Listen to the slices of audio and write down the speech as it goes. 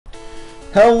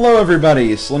Hello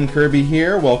everybody, SlimKirby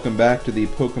here. Welcome back to the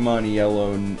Pokemon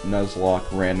Yellow Nuzlocke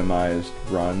randomized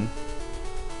run.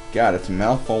 God, it's a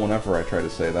mouthful whenever I try to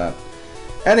say that.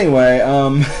 Anyway,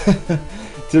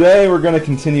 today we're going to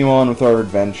continue on with our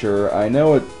adventure. I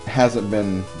know it hasn't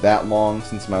been that long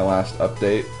since my last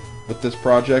update with this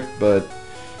project, but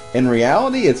in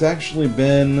reality it's actually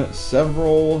been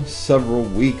several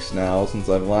weeks now since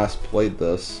I've last played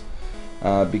this.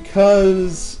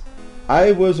 Because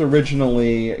I was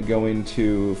originally going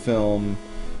to film,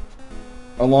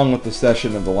 along with the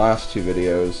session of the last two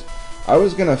videos, I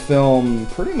was going to film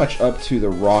pretty much up to the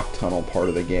rock tunnel part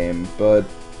of the game, but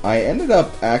I ended up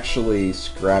actually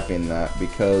scrapping that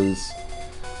because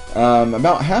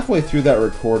about halfway through that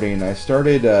recording I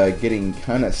started getting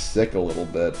kind of sick a little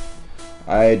bit.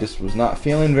 I just was not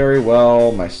feeling very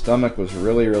well, my stomach was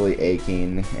really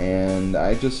aching, and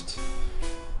I just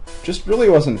really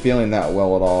wasn't feeling that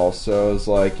well at all, so I was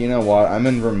like, you know what, I'm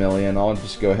in Vermillion, I'll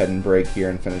just go ahead and break here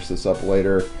and finish this up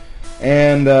later,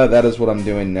 and that is what I'm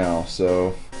doing now.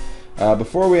 So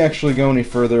before we actually go any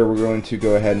further, we're going to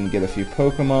go ahead and get a few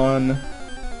Pokemon.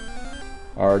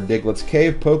 Our Diglett's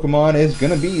Cave Pokemon is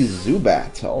going to be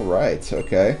Zubat. Alright,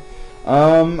 okay.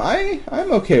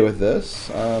 I'm okay with this.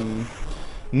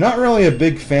 Not really a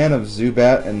big fan of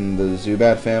Zubat and the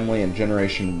Zubat family in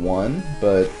Generation 1,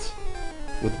 but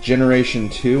with Generation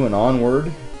 2 and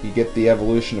onward, you get the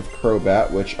evolution of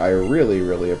Crobat, which I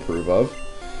really approve of.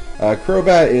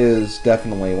 Crobat is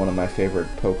definitely one of my favorite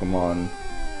Pokemon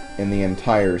in the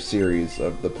entire series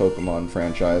of the Pokemon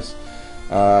franchise.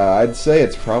 I'd say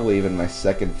it's probably even my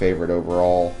second favorite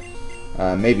overall,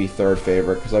 maybe third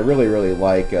favorite, because I really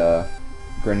like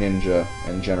Greninja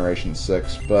in Generation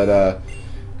 6. But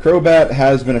Crobat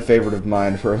has been a favorite of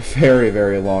mine for a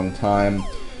very long time.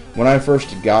 When I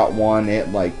first got one, it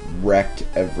like wrecked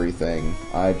everything.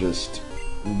 I just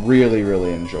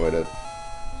really enjoyed it.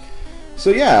 So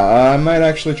yeah, I might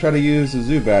actually try to use a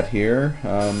Zubat here.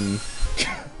 I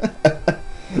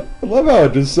love how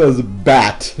it just says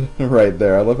bat right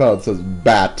there. I love how it says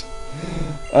bat.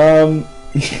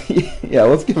 Yeah,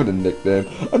 let's give it a nickname.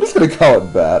 I'm just gonna call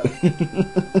it Bat.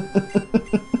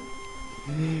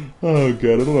 Oh god,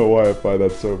 I don't know why I find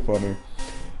that so funny.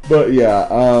 But yeah,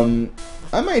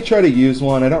 I might try to use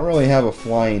one. I don't really have a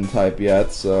flying type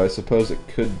yet, so I suppose it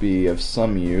could be of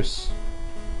some use.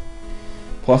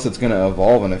 Plus, it's going to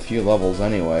evolve in a few levels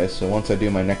anyway, so once I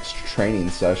do my next training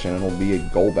session, it'll be a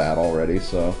Golbat already,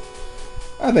 so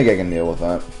I think I can deal with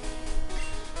that.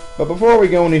 But before we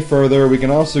go any further, we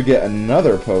can also get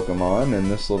another Pokemon in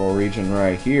this little region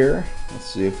right here. Let's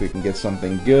see if we can get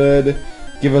something good.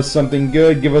 Give us something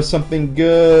good, give us something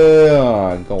good!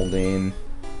 Ah, Goldeen.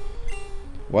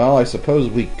 Well, I suppose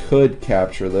we could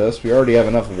capture this. We already have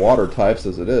enough water types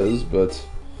as it is, but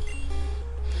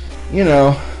you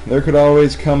know, there could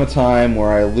always come a time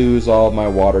where I lose all of my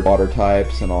water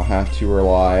types and I'll have to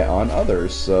rely on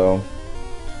others, so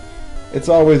it's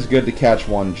always good to catch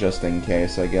one just in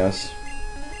case, I guess.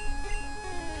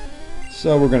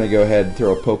 So we're going to go ahead and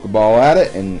throw a Pokeball at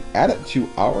it and add it to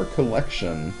our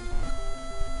collection.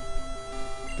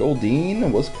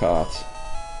 Goldeen was caught.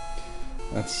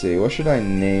 Let's see, what should I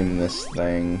name this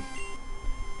thing?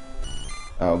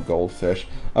 Oh, Goldfish.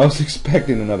 I was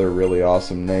expecting another really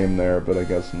awesome name there, but I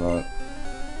guess not.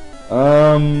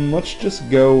 Let's just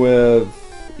go with...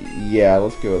 yeah,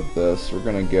 let's go with this. We're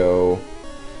gonna go...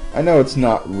 I know it's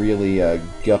not really a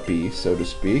Guppy, so to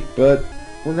speak, but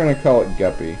we're gonna call it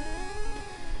Guppy.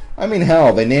 I mean,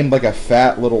 hell, they named like a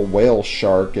fat little whale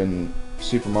shark in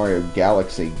Super Mario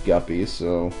Galaxy Guppy,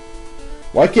 so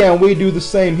why can't we do the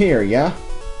same here, yeah?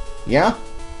 Yeah?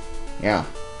 Yeah.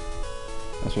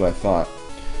 That's what I thought.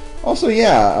 Also,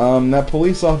 yeah, that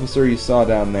police officer you saw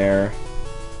down there,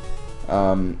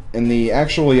 in the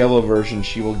actual yellow version,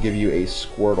 she will give you a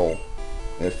Squirtle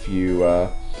if you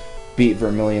beat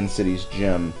Vermillion City's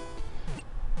gym.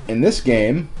 In this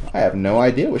game, I have no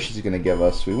idea what she's going to give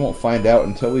us. We won't find out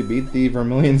until we beat the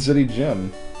Vermillion City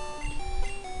gym.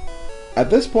 At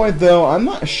this point, though, I'm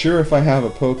not sure if I have a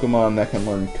Pokemon that can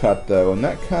learn Cut, though, and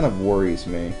that kind of worries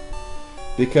me.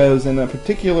 Because in a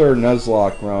particular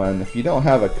Nuzlocke run, if you don't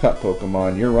have a Cut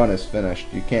Pokemon, your run is finished.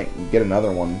 You can't get another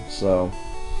one, so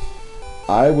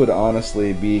I would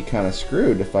honestly be kind of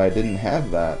screwed if I didn't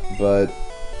have that. But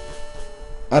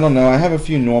I don't know, I have a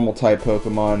few normal type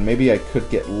Pokemon. Maybe I could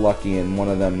get lucky in one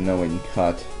of them knowing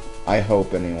Cut. I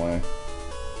hope, anyway.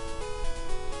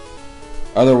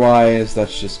 Otherwise,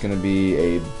 that's just going to be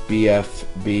a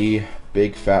BFB,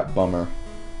 big fat bummer.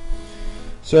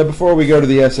 So before we go to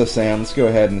the SSN, let's go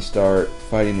ahead and start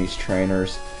fighting these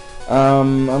trainers.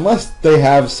 Unless they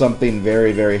have something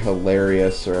very, very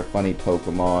hilarious or a funny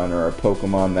Pokemon or a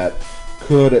Pokemon that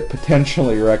could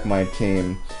potentially wreck my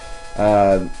team,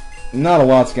 not a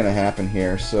lot's going to happen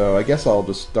here, so I guess I'll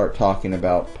just start talking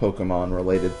about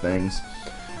Pokemon-related things.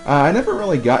 I never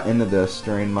really got into this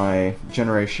during my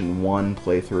Generation 1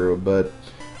 playthrough, but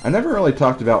I never really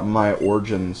talked about my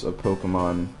origins of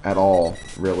Pokemon at all,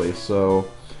 really, so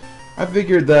I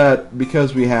figured that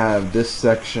because we have this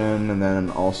section and then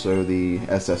also the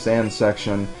SSN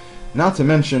section, not to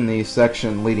mention the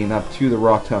section leading up to the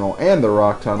Rock Tunnel and the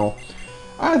Rock Tunnel,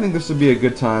 I think this would be a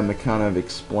good time to kind of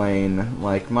explain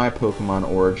like my Pokemon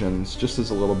origins, just as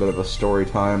a little bit of a story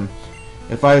time.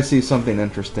 If I see something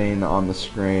interesting on the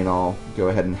screen, I'll go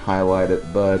ahead and highlight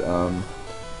it, but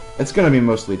it's going to be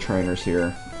mostly trainers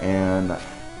here, and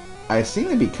I seem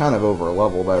to be kind of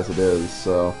over-leveled as it is,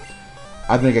 so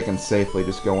I think I can safely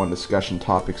just go on discussion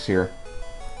topics here.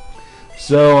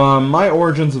 So, my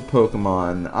origins of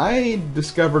Pokemon. I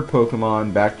discovered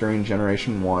Pokemon back during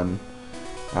Generation 1.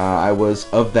 I was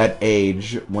of that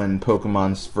age when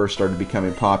Pokemon first started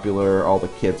becoming popular. All the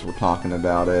kids were talking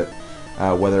about it.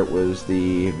 Whether it was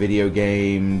the video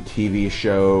game, TV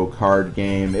show, card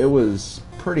game, it was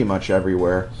pretty much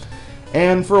everywhere.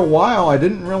 And for a while, I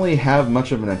didn't really have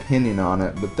much of an opinion on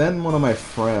it, but then one of my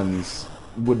friends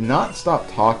would not stop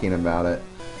talking about it.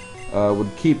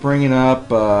 Would keep bringing up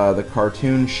the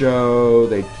cartoon show,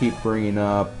 they'd keep bringing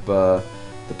up the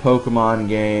Pokemon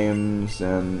games,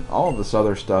 and all of this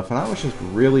other stuff, and I was just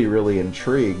really, really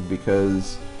intrigued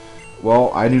because,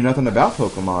 well, I knew nothing about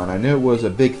Pokemon. I knew it was a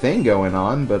big thing going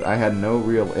on, but I had no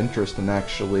real interest in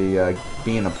actually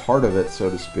being a part of it, so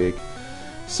to speak.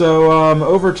 So,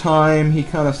 over time, he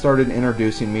kind of started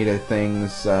introducing me to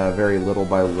things very little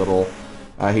by little.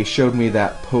 He showed me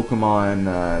that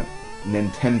Pokemon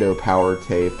Nintendo Power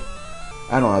tape.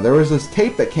 I don't know, there was this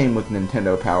tape that came with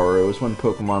Nintendo Power. It was when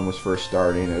Pokemon was first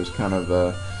starting. It was kind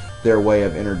of their way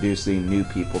of introducing new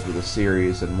people to the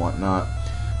series and whatnot.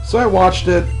 So I watched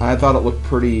it. I thought it looked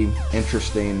pretty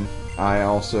interesting. I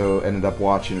also ended up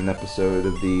watching an episode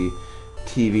of the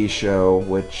TV show,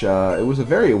 which it was a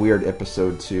very weird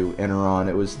episode to enter on.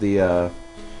 It was the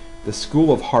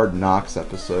School of Hard Knocks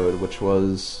episode, which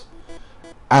was,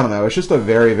 I don't know, it's just a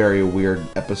very, very weird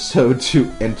episode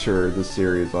to enter the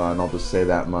series on, I'll just say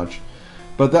that much.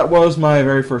 But that was my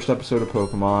very first episode of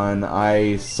Pokemon.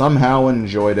 I somehow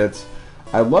enjoyed it.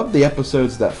 I loved the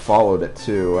episodes that followed it,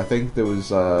 too. I think there was,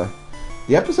 the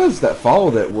episodes that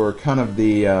followed it were kind of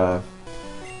the,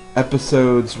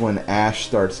 episodes when Ash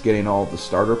starts getting all the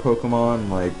starter Pokemon,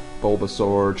 like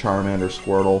Bulbasaur, Charmander,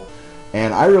 Squirtle.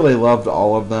 And I really loved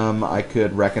all of them. I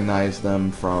could recognize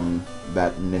them from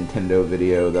that Nintendo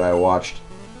video that I watched.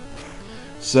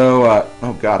 So,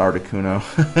 oh god, Articuno.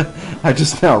 I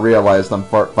just now realized I'm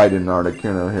fighting an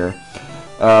Articuno here.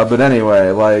 But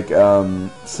anyway, like,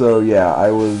 so yeah, I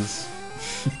was...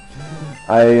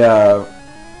 I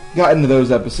got into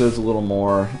those episodes a little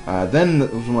more. Then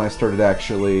was when I started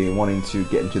actually wanting to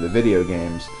get into the video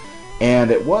games.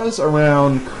 And it was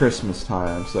around Christmas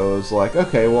time, so I was like,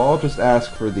 okay, well, I'll just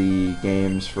ask for the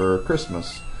games for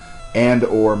Christmas. And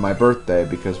or my birthday,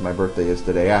 because my birthday is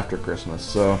the day after Christmas.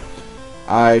 So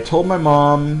I told my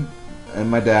mom and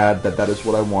my dad that that is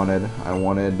what I wanted. I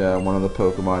wanted one of the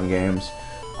Pokemon games.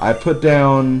 I put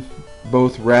down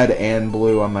both Red and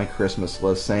Blue on my Christmas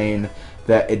list, saying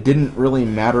that it didn't really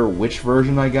matter which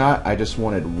version I got. I just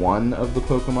wanted one of the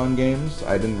Pokemon games.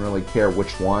 I didn't really care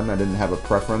which one. I didn't have a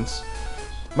preference.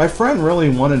 My friend really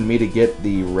wanted me to get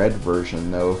the Red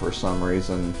version, though, for some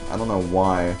reason. I don't know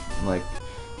why. Like,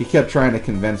 he kept trying to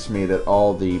convince me that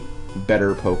all the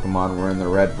better Pokemon were in the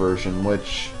Red version,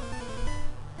 which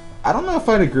I don't know if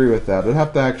I'd agree with that. I'd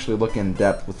have to actually look in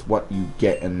depth with what you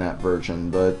get in that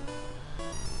version, but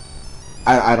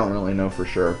I don't really know for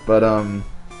sure. But,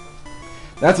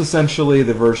 that's essentially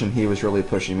the version he was really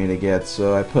pushing me to get,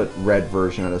 so I put Red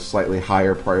version at a slightly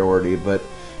higher priority, but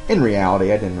in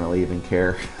reality, I didn't really even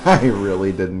care. I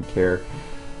really didn't care.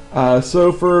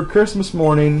 So for Christmas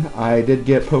morning, I did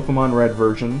get Pokemon Red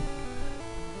version.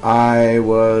 I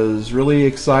was really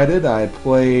excited. I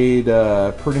played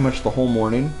pretty much the whole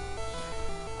morning.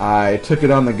 I took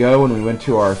it on the go when we went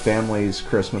to our family's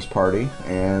Christmas party,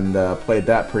 and played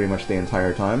that pretty much the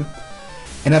entire time.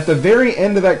 And at the very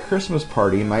end of that Christmas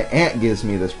party, my aunt gives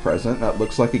me this present that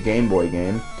looks like a Game Boy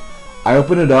game. I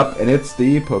open it up, and it's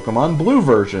the Pokemon Blue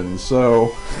version,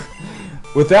 so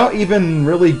without even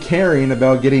really caring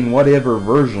about getting whatever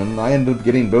version, I ended up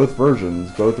getting both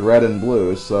versions, both Red and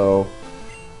Blue, so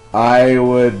I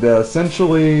would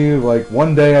essentially, like,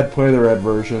 one day I'd play the Red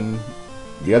version,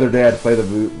 The other day I'd play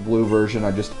the blue version.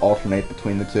 I just alternate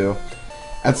between the two.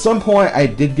 At some point I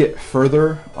did get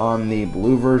further on the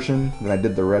blue version than I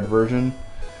did the red version.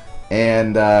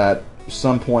 And at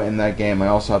some point in that game I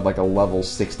also had like a level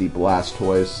 60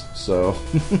 Blastoise. So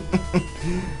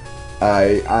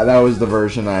that was the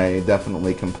version I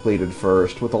definitely completed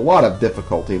first. With a lot of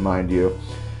difficulty, mind you.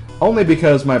 Only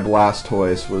because my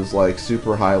Blastoise was like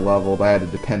super high leveled. I had to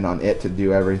depend on it to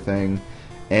do everything.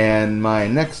 And my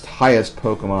next highest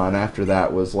Pokemon after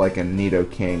that was like a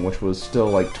Nidoking, which was still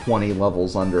like 20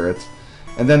 levels under it.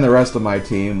 And then the rest of my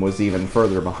team was even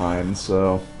further behind,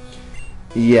 so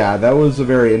yeah, that was a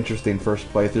very interesting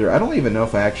first playthrough. I don't even know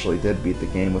if I actually did beat the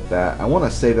game with that. I want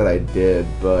to say that I did,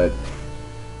 but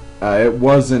it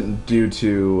wasn't due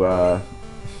to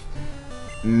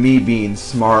me being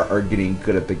smart or getting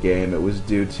good at the game. It was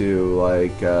due to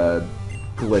like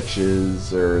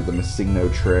glitches or the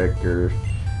Messigno trick or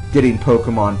getting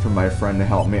Pokemon from my friend to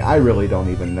help me. I really don't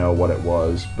even know what it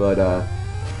was, but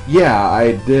yeah,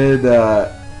 I did.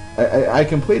 I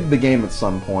completed the game at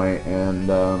some point, and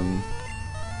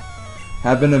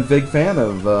have been a big fan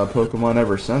of Pokemon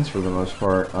ever since, for the most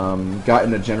part. Got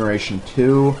into Generation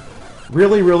 2.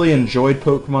 Really enjoyed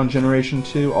Pokemon Generation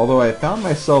 2, although I found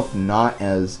myself not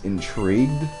as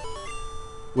intrigued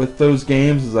with those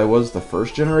games as I was the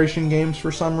first generation games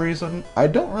for some reason. I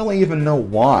don't really even know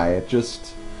why. It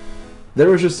just... There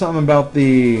was just something about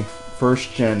the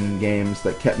first-gen games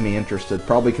that kept me interested,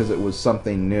 probably because it was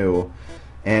something new.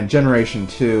 And Generation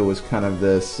 2 was kind of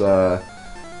this,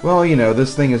 well, you know,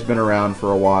 this thing has been around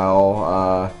for a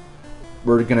while.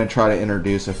 We're going to try to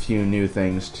introduce a few new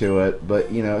things to it,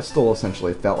 but, you know, it still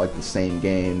essentially felt like the same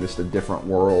game, just a different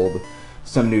world,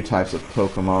 some new types of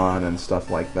Pokemon and stuff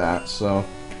like that. So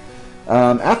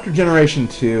after Generation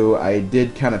 2, I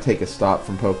did kind of take a stop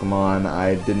from Pokemon.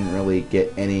 I didn't really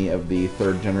get any of the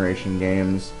third generation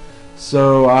games,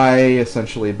 so I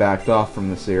essentially backed off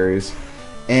from the series.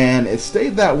 And it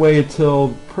stayed that way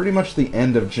until pretty much the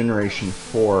end of Generation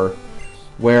 4,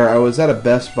 where I was at a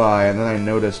Best Buy and then I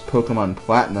noticed Pokemon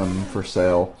Platinum for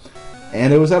sale.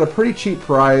 And it was at a pretty cheap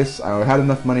price. I had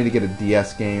enough money to get a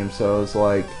DS game, so I was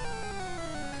like,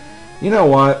 you know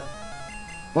what?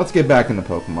 Let's get back into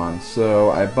Pokemon.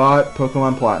 So I bought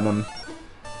Pokemon Platinum.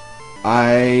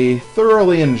 I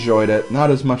thoroughly enjoyed it.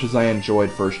 Not as much as I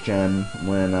enjoyed First Gen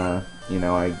when, you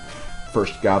know, I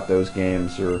first got those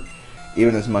games, or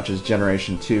even as much as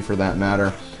Generation 2 for that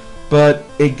matter. But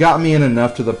it got me in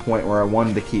enough to the point where I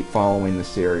wanted to keep following the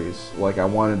series. Like, I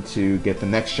wanted to get the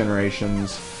next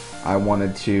generations. I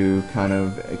wanted to kind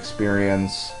of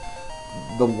experience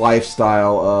the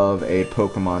lifestyle of a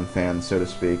Pokemon fan, so to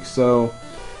speak. So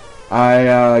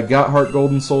I got Heart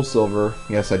Gold and Soul Silver.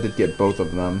 Yes, I did get both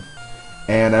of them.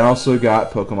 And I also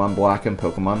got Pokemon Black and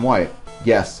Pokemon White.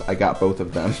 Yes, I got both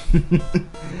of them.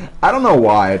 I don't know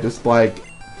why, just like...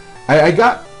 I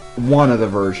got one of the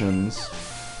versions,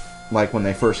 like when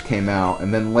they first came out,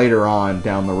 and then later on,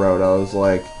 down the road, I was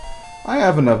like, I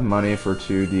have enough money for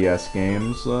 2 DS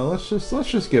games, let's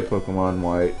just get Pokemon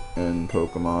White and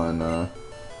Pokemon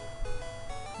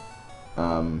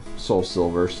Soul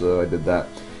Silver, so I did that.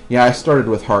 Yeah, I started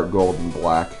with Heart Gold and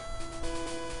Black.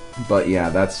 But yeah,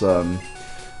 that's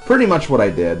pretty much what I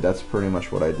did.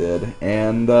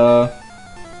 And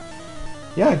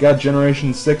yeah, I got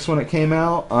Generation 6 when it came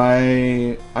out.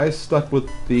 I stuck with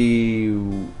the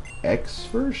X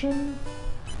version?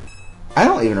 I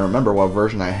don't even remember what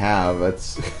version I have.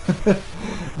 It's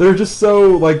they're just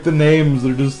so, like, the names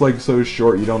are just like so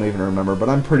short you don't even remember, but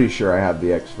I'm pretty sure I have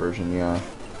the X version, yeah.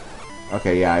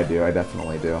 Okay, yeah, I do. I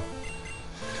definitely do.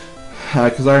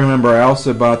 Because I remember I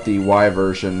also bought the Y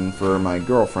version for my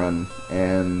girlfriend,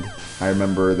 and I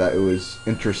remember that it was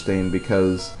interesting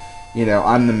because, you know,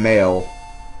 I'm the male,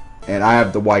 and I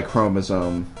have the Y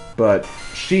chromosome, but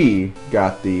she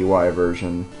got the Y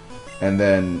version, and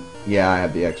then, yeah, I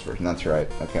have the X version, that's right.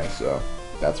 Okay, so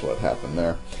that's what happened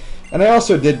there. And I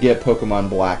also did get Pokemon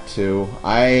Black, too.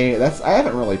 I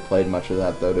haven't really played much of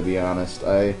that, though, to be honest.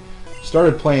 I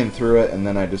started playing through it, and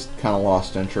then I just kind of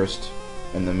lost interest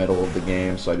in the middle of the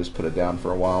game, so I just put it down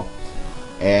for a while.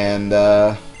 And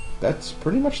that's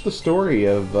pretty much the story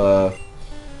of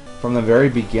from the very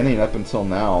beginning up until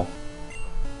now.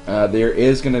 There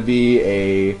is going to be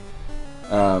a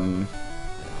Pokemon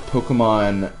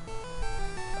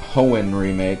Hoenn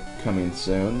remake coming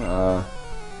soon.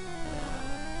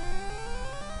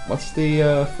 What's the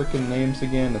frickin' names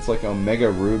again? It's like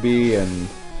Omega Ruby, and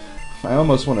I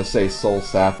almost want to say Soul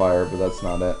Sapphire, but that's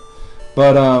not it.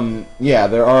 But, yeah,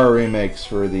 there are remakes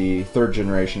for the third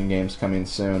generation games coming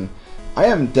soon. I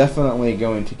am definitely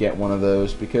going to get one of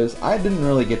those because I didn't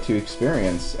really get to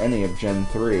experience any of Gen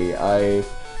 3.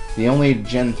 The only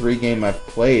Gen 3 game I've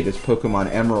played is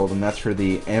Pokemon Emerald, and that's for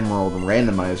the Emerald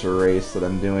Randomizer race that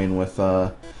I'm doing with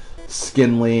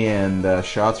Skinley and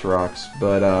Shots Rocks,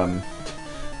 but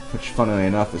which, funnily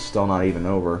enough, is still not even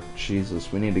over.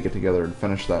 Jesus, we need to get together and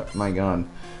finish that. My God.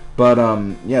 But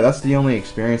yeah, that's the only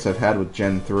experience I've had with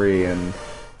Gen 3, and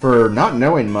for not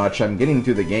knowing much, I'm getting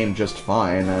through the game just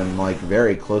fine. I'm like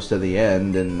very close to the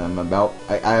end, and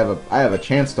I have a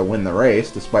chance to win the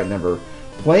race, despite never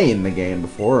playing the game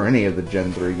before, or any of the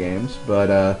Gen 3 games.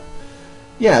 But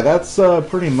yeah, that's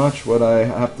pretty much what I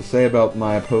have to say about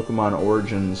my Pokemon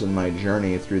origins and my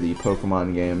journey through the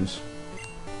Pokemon games.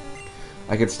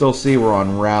 I can still see we're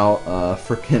on Route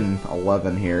frickin'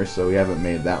 11 here, so we haven't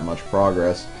made that much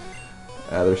progress.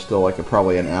 There's still like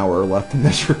probably an hour left in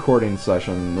this recording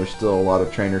session. There's still a lot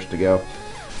of trainers to go.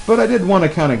 But I did want to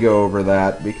kind of go over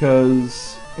that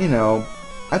because, you know,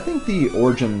 I think the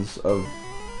origins of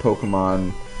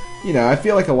Pokemon, you know, I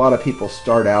feel like a lot of people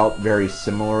start out very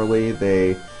similarly.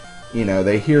 They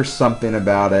hear something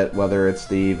about it, whether it's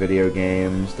the video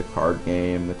games, the card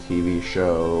game, the TV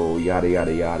show, yada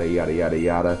yada yada yada yada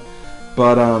yada.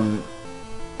 But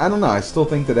I don't know, I still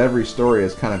think that every story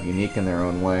is kind of unique in their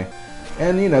own way.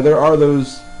 And, you know, there are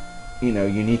those, you know,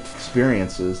 unique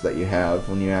experiences that you have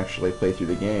when you actually play through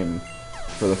the game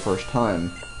for the first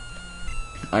time.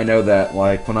 I know that,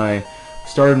 like, when I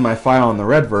started my file on the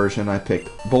red version, I picked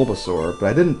Bulbasaur, but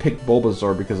I didn't pick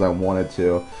Bulbasaur because I wanted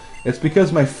to. It's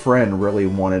because my friend really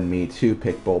wanted me to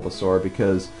pick Bulbasaur,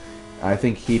 because I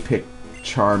think he picked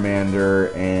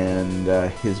Charmander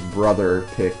and his brother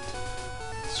picked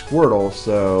Squirtle,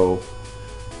 so,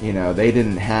 you know, they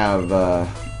didn't have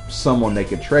someone they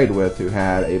could trade with who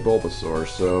had a Bulbasaur,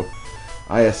 so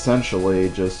I essentially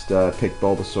just picked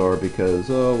Bulbasaur because,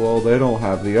 oh, well, they don't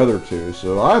have the other two,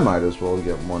 so I might as well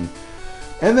get one.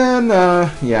 And then,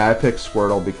 yeah, I picked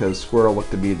Squirtle because Squirtle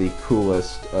looked to be the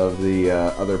coolest of the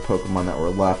other Pokemon that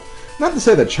were left. Not to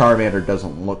say that Charmander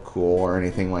doesn't look cool or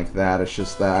anything like that, it's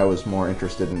just that I was more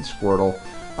interested in Squirtle.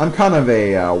 I'm kind of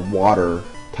a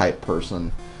water-type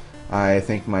person. I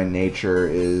think my nature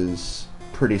is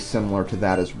pretty similar to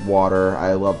that as water.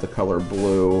 I love the color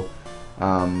blue.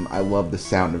 I love the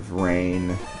sound of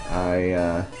rain.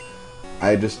 I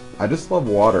just love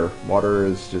water. Water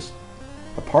is just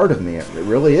a part of me. It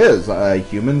really is.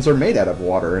 Humans are made out of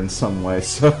water in some way.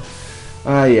 So,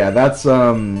 yeah, that's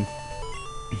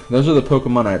those are the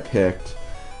Pokemon I picked.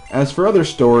 As for other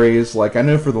stories, like, I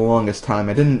know for the longest time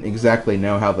I didn't exactly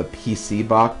know how the PC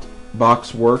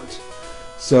box worked.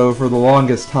 So for the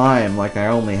longest time, like, I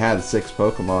only had 6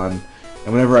 Pokemon,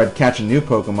 and whenever I'd catch a new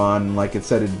Pokemon, like, it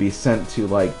said it'd be sent to,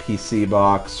 like, PC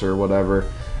box or whatever.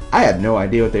 I had no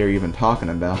idea what they were even talking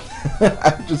about.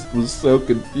 I just was so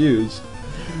confused.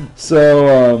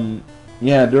 So,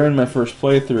 yeah, during my first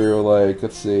playthrough, like,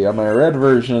 let's see, on my red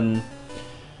version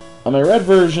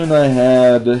I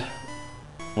had,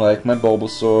 like, my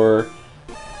Bulbasaur.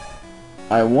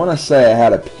 I want to say I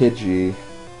had a Pidgey.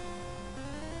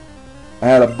 I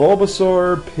had a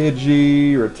Bulbasaur,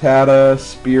 Pidgey, Rattata,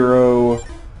 Spearow,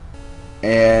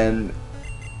 and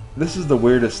this is the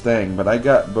weirdest thing, but I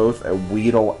got both a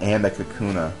Weedle and a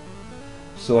Kakuna.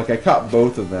 So, like, I caught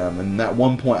both of them, and at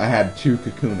one point I had 2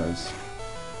 Kakunas.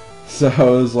 So I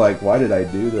was like, why did I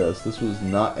do this? This was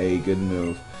not a good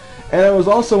move. And it was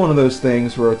also one of those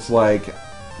things where it's like,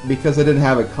 because I didn't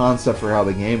have a concept for how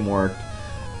the game worked,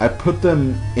 I put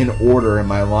them in order in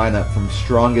my lineup from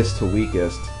strongest to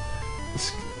weakest.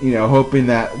 You know, hoping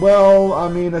that, well, I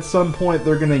mean, at some point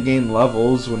they're going to gain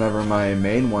levels whenever my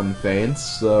main one faints,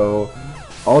 so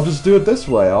I'll just do it this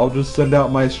way. I'll just send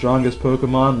out my strongest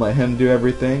Pokemon, let him do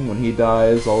everything. When he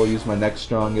dies, I'll use my next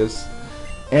strongest.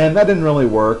 And that didn't really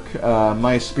work.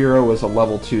 My Spearow was a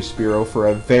level 2 Spearow for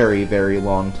a very, very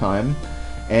long time.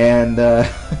 And,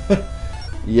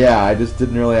 yeah, I just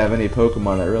didn't really have any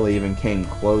Pokemon that really even came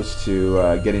close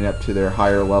to getting up to their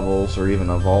higher levels or even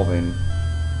evolving.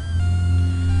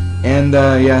 And,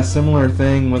 yeah, similar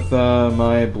thing with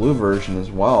my blue version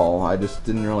as well. I just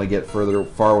didn't really get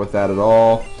far with that at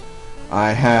all.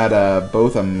 I had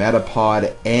both a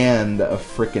Metapod and a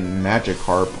frickin'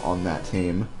 Magikarp on that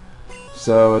team.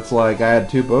 So it's like I had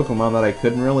 2 Pokemon that I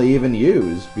couldn't really even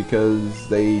use because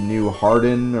they knew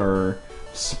Harden or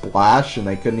Splash and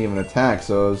they couldn't even attack.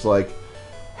 So I was like,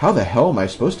 how the hell am I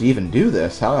supposed to even do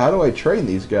this? How do I train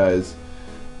these guys?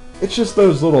 It's just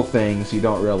those little things you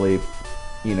don't really,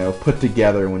 you know, put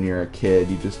together when you're a kid.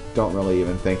 You just don't really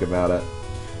even think about it.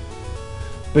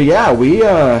 But yeah,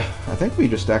 I think we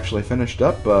just actually finished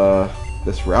up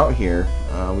this route here.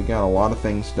 We got a lot of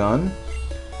things done.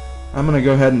 I'm going to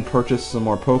go ahead and purchase some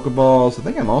more Pokeballs. I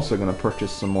think I'm also going to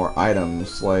purchase some more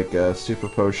items like Super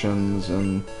Potions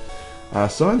and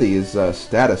some of these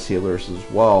status healers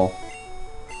as well.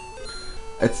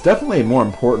 It's definitely more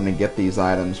important to get these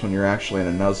items when you're actually in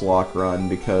a Nuzlocke run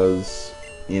because,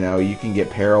 you know, you can get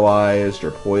paralyzed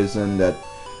or poisoned at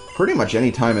pretty much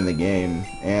any time in the game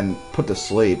and put to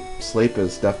sleep. Sleep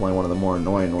is definitely one of the more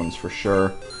annoying ones for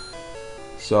sure.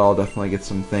 So I'll definitely get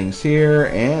some things here,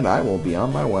 and I will be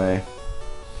on my way.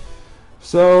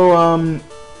 So,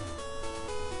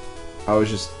 I was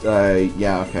just,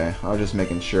 yeah, okay. I was just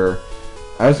making sure.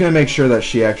 I was going to make sure that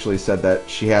she actually said that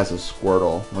she has a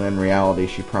Squirtle, when in reality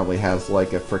she probably has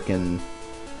like a frickin'...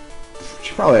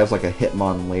 She probably has like a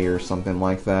Hitmonlee or something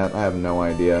like that. I have no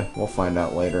idea. We'll find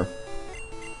out later.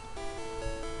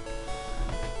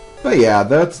 But yeah,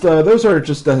 those are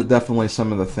just definitely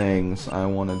some of the things I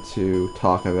wanted to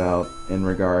talk about in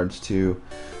regards to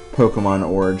Pokemon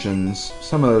Origins.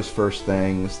 Some of those first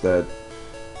things that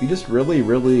you just really,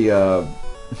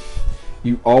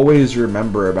 you always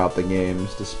remember about the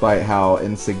games, despite how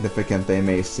insignificant they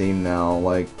may seem now.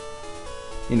 Like,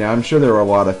 you know, I'm sure there were a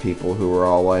lot of people who were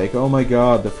all like, oh my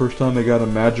god, the first time I got a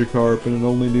Magikarp and it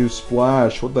only knew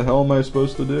Splash, what the hell am I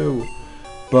supposed to do?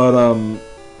 But,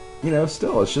 you know,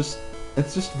 still, it's just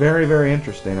very, very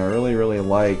interesting. I really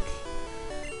like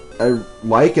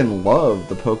and love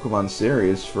the Pokemon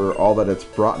series for all that it's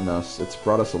brought us. It's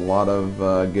brought us a lot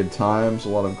of good times, a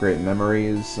lot of great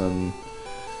memories, and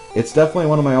it's definitely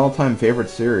one of my all-time favorite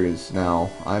series now.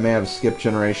 I may have skipped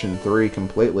Generation 3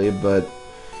 completely, but,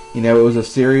 you know, it was a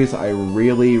series I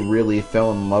really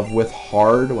fell in love with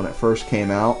hard when it first came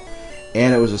out.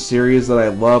 And it was a series that I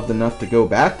loved enough to go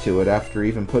back to it after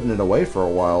even putting it away for a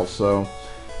while, so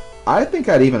I think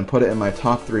I'd even put it in my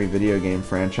top 3 video game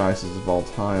franchises of all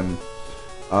time,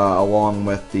 along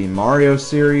with the Mario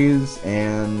series,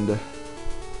 and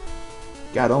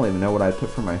God, I don't even know what I'd put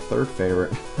for my third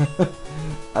favorite.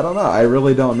 I don't know, I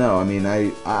really don't know. I mean,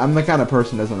 I'm the kind of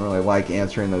person who doesn't really like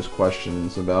answering those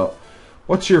questions about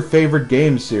what's your favorite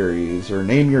game series, or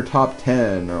name your top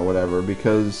 10, or whatever,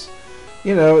 because...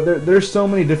 You know, there's so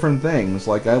many different things.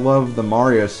 Like, I love the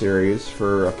Mario series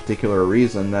for a particular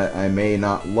reason that I may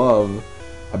not love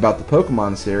about the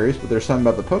Pokemon series, but there's something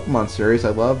about the Pokemon series I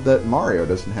love that Mario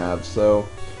doesn't have. So,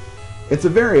 it's a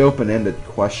very open-ended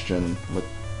question with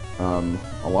a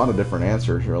lot of different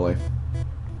answers, really.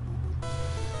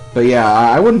 But yeah,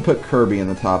 I wouldn't put Kirby in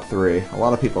the top 3. A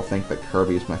lot of people think that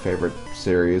Kirby is my favorite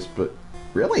series, but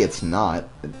really it's not.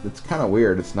 It's kind of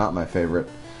weird. It's not my favorite.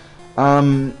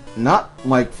 Not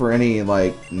like for any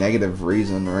like negative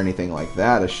reason or anything like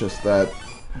that. It's just that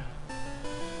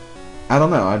I don't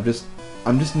know.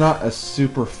 I'm just not a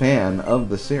super fan of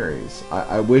the series.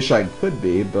 I wish I could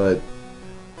be, but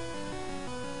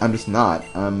I'm just not.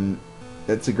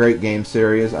 It's a great game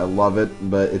series. I love it,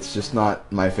 but it's just not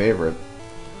my favorite.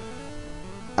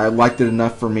 I liked it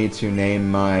enough for me to name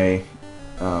my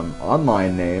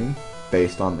online name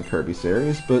based on the Kirby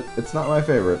series, but it's not my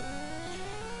favorite.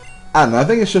 I don't know, I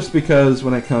think it's just because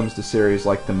when it comes to series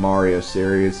like the Mario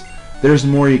series, there's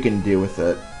more you can do with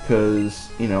it. Because,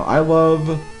 you know, I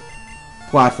love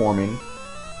platforming,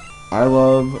 I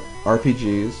love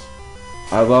RPGs,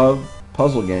 I love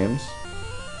puzzle games,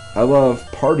 I love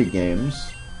party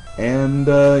games, and,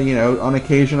 you know, on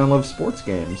occasion I love sports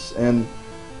games. And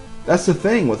that's the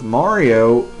thing with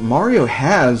Mario. Mario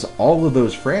has all of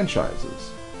those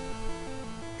franchises.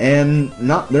 And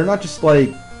they're not just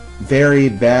like very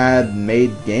bad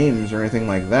made games or anything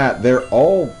like that. They're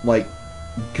all like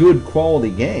good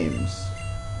quality games.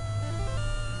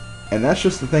 And that's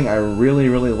just the thing I really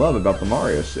love about the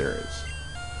Mario series.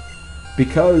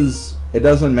 Because it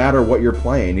doesn't matter what you're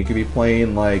playing. You could be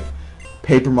playing like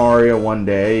Paper Mario one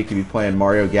day, you could be playing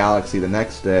Mario Galaxy the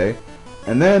next day,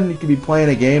 and then you could be playing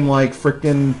a game like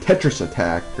frickin' Tetris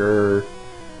Attack, or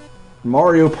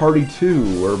Mario Party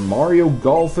 2, or Mario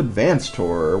Golf Advance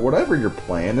Tour, or whatever you're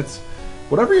playing.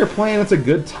 Whatever you're playing, it's a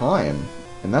good time.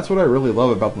 And that's what I really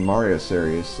love about the Mario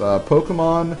series.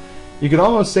 Pokemon, you could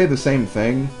almost say the same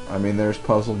thing. I mean, there's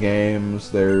puzzle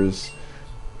games, there's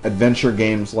adventure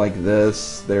games like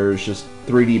this, there's just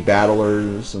 3D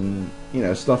battlers, and, you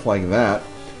know, stuff like that.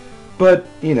 But,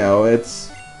 you know, it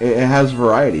has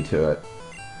variety to it.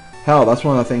 Hell, that's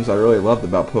one of the things I really loved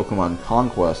about Pokemon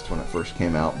Conquest when it first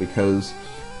came out, because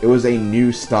it was a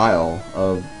new style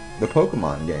of the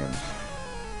Pokemon game.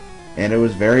 And it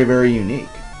was very unique.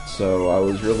 So I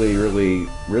was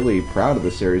really proud of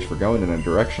the series for going in a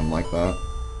direction like that.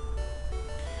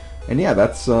 And yeah,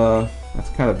 that's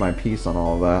kind of my piece on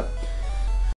all of that.